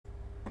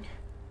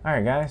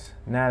Alright guys,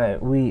 now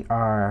that we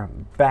are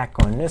back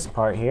on this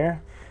part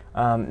here,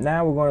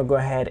 now we're going to go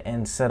ahead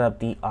and set up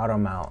the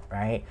AutoMount,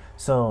 right?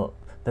 So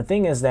the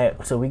thing is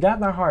that, we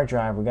got our hard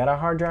drive,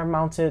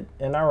 mounted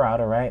in our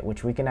router, right,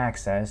 which we can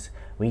access.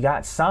 We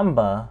got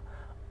Samba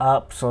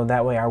up so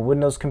that way our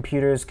Windows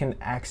computers can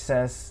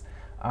access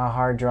our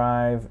hard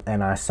drive,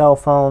 and our cell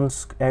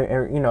phones,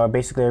 you know,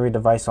 basically every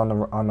device on the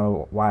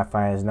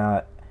Wi-Fi is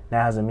now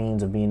has a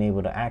means of being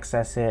able to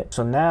access it.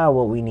 So now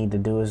what we need to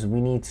do is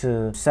we need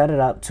to set it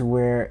up to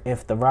where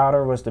if the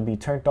router was to be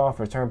turned off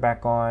or turned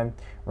back on,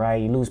 right,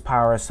 you lose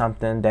power or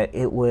something, that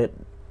it would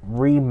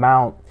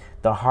remount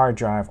the hard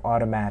drive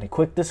automatically.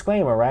 Quick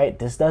disclaimer, right?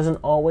 This doesn't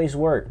always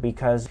work,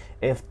 because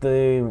if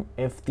the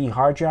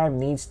hard drive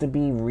needs to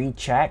be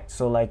rechecked,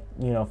 so like,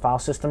 you know, file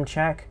system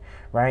check,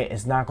 right,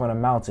 it's not going to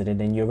mount it, and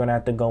then you're going to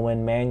have to go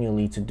in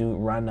manually to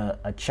run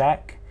a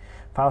check,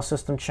 file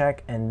system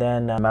check, and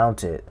then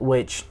mount it,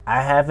 which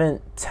I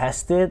haven't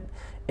tested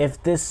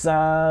if this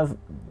file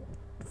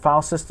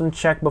system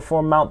check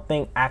before mount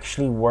thing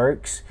actually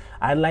works.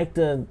 I like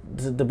to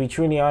be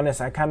truly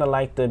honest, I kind of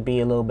like to be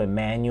a little bit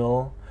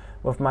manual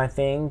with my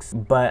things,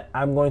 but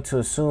I'm going to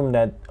assume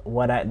that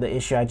the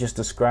issue I just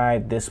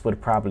described, this would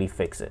probably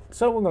fix it.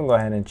 So we're gonna go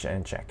ahead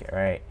and check it,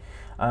 right?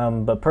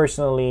 But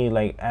personally,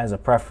 like as a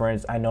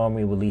preference, I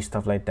normally will leave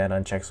stuff like that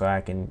unchecked so I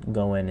can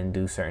go in and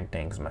do certain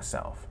things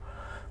myself.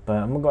 But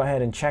I'm gonna go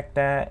ahead and check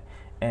that,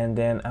 and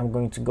then I'm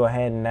going to go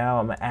ahead and now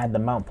I'm gonna add the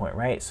mount point,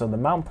 right? So the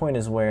mount point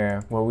is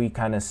where we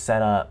kind of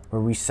set up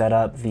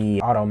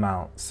the auto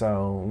mount.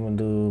 So I'm gonna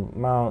do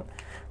mount,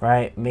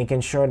 right?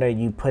 Making sure that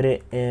you put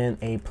it in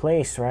a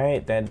place,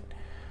 right,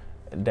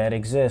 that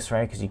exists,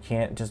 right? Because you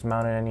can't just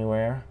mount it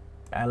anywhere.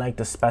 I like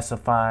to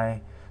specify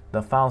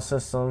the file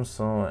system,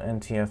 so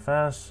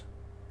NTFS,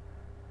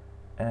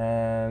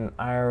 and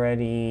I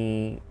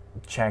already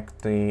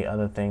checked the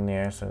other thing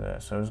there, so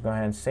let's go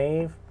ahead and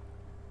save,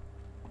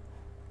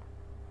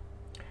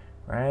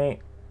 right?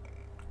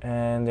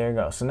 And there you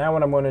go. So now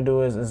what I'm going to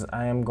do is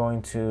I am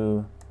going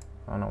to,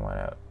 I don't know why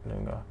that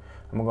didn't go.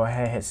 I'm gonna go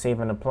ahead and hit save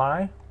and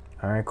apply.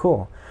 All right,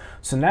 cool.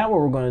 So now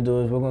what we're going to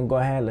do is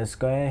let's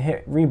go ahead and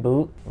hit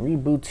reboot.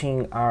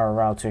 Rebooting our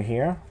router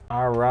here.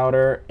 Our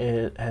router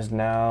has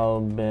now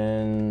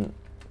been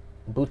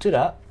booted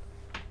up.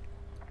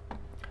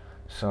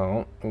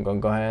 So I'm going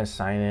to go ahead and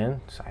sign in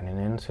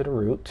into the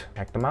root,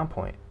 check the mount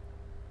point.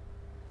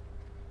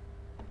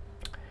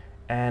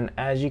 And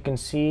as you can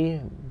see,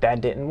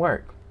 that didn't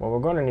work. What we're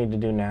going to need to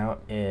do now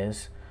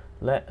is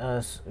let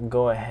us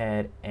go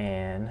ahead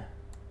and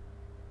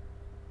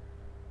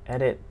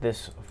edit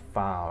this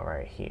file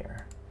right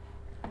here.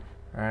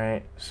 All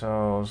right,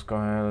 so let's go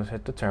ahead, let's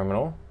hit the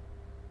terminal.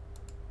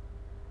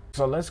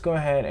 So let's go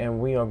ahead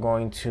and we are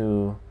going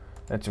to,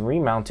 let's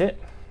remount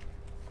it.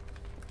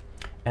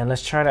 And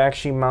let's try to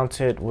actually mount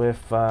it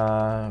with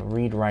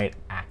read-write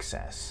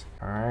access.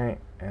 All right,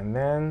 and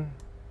then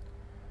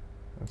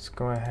let's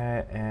go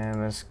ahead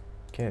and let's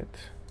get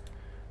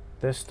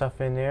this stuff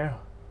in there.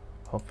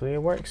 Hopefully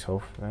it works.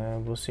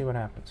 We'll see what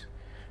happens.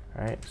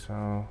 All right,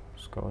 so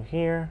let's go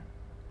here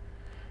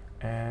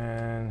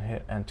and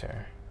hit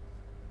enter.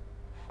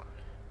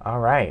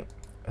 All right,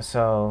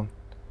 so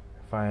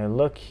if I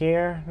look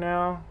here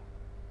now,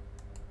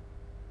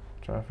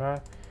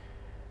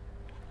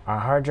 our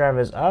hard drive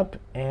is up,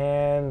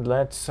 and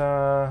let's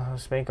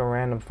make a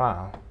random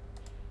file.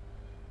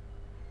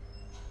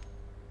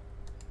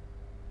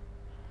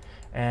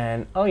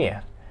 And oh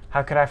yeah,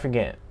 how could I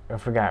forget? I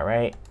forgot,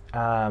 right?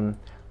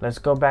 Let's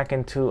go back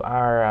into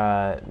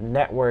our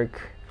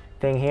network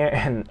thing here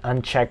and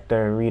uncheck the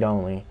read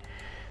only.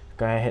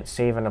 Go ahead and hit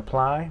save and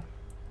apply.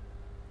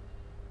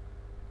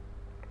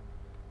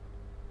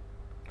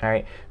 All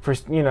right,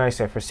 I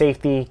said for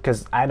safety,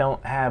 because I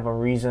don't have a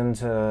reason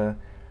to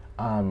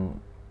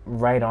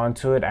write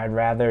onto it. I'd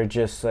rather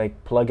just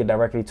like plug it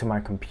directly to my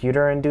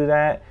computer and do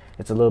that.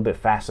 It's a little bit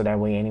faster that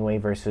way anyway,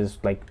 versus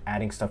like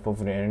adding stuff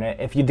over the internet.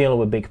 If you're dealing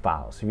with big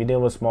files, if you're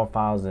dealing with small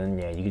files, then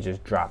yeah, you can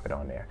just drop it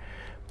on there.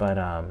 But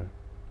all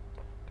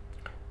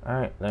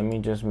right, let me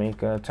just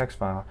make a text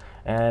file,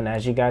 and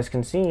as you guys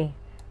can see,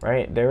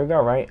 right there we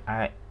go, right?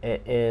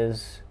 It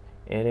is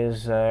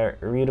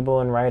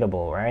readable and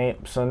writable, right?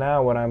 So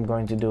now what I'm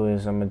going to do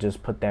is I'm gonna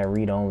just put that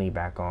read only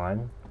back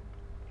on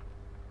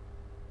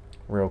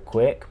real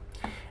quick,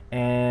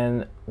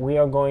 and we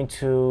are going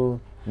to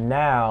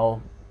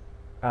now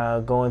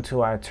go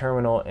into our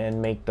terminal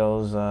and make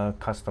those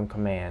custom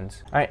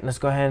commands. All right, let's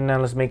go ahead and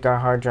now let's make our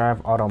hard drive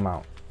auto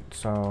mount.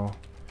 So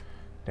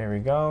there we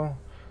go.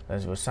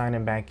 We're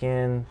signing back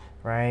in,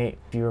 right?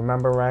 If you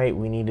remember, right,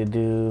 we need to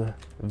do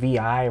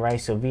VI, right?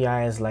 So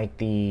VI is like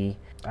the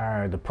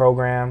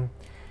program,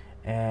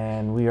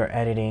 and we are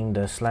editing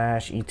the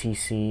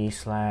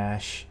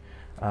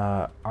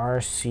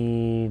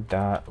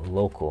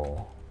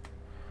 /etc/rc.local.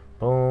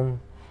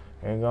 Boom,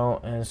 there you go.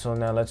 And so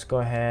now let's go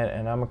ahead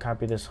and I'm gonna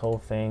copy this whole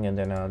thing, and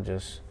then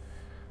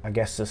I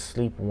guess the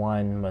sleep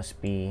one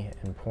must be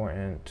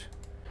important.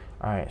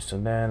 All right, so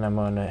then I'm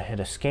gonna hit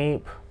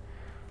escape, :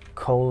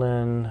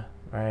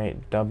 right,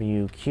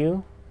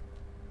 WQ,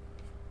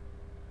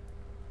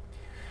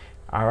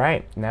 All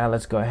right, now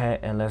let's go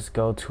ahead and let's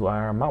go to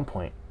our mount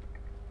point.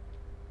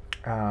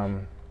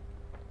 And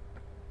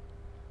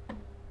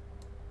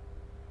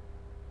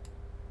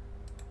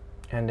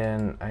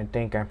then I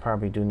think I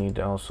probably do need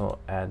to also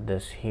add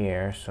this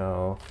here.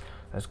 So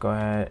let's go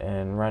ahead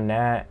and run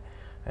that.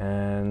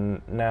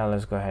 And now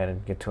let's go ahead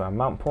and get to our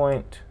mount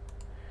point.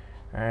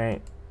 All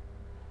right.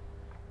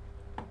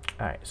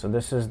 All right, so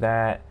this is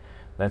that.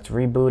 Let's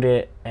reboot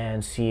it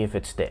and see if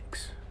it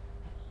sticks.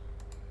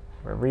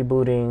 We're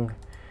rebooting.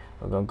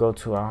 We're gonna go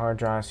to our hard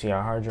drive, see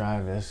our hard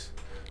drive is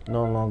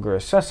no longer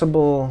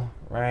accessible,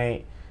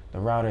 right? The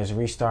router is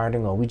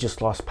restarting, or we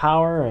just lost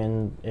power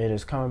and it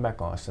is coming back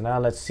on. So now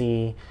let's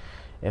see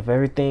if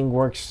everything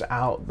works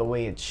out the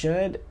way it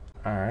should.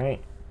 All right,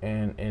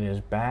 and it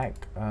is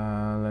back.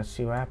 Let's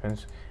see what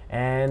happens.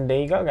 And there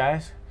you go,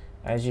 guys.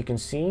 As you can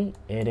see,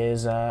 it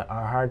is our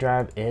hard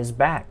drive is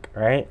back,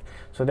 right?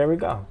 So there we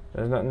go.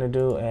 There's nothing to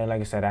do, and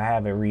like I said, I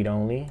have it read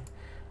only.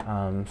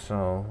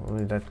 So we'll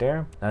leave that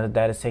there. Now that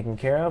that is taken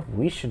care of,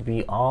 we should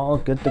be all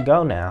good to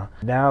go now.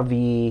 Now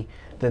the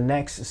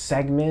next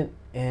segment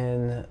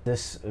in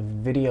this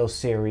video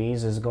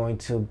series is going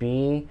to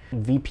be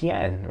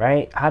VPN,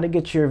 right? How to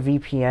get your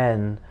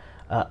VPN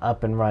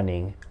up and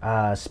running.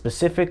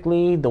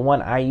 Specifically, the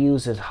one I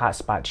use is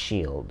Hotspot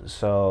Shield.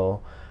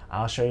 So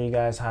I'll show you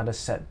guys how to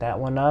set that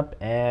one up,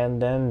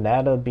 and then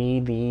that'll be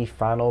the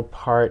final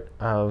part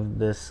of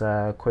this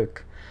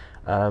quick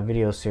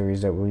video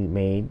series that we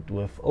made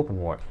with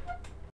OpenWRT.